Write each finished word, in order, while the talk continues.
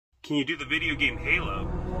can you do the video game Halo?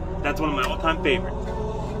 That's one of my all-time favorites.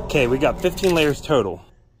 Okay, we got 15 layers total.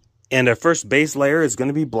 And our first base layer is going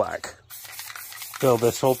to be black. Fill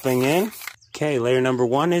this whole thing in. Okay, layer number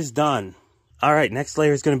 1 is done. All right, next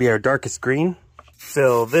layer is going to be our darkest green.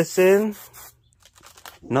 Fill this in.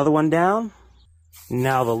 Another one down.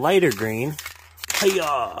 Now the lighter green.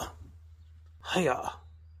 Hiya! Hiya!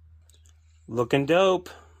 Looking dope.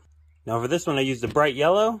 Now for this one, I used a bright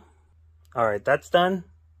yellow. All right, that's done.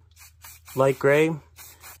 Light gray.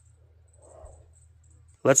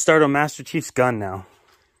 Let's start on Master Chief's gun now.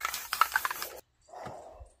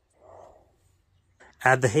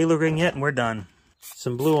 Add the halo ring yet and we're done.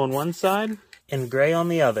 Some blue on one side and gray on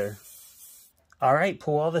the other. All right,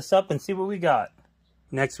 pull all this up and see what we got.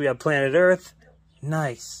 Next we have Planet Earth.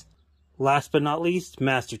 Nice. Last but not least,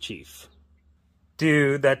 Master Chief.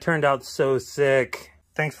 Dude, that turned out so sick.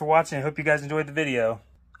 Thanks for watching. I hope you guys enjoyed the video.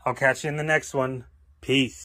 I'll catch you in the next one. Peace.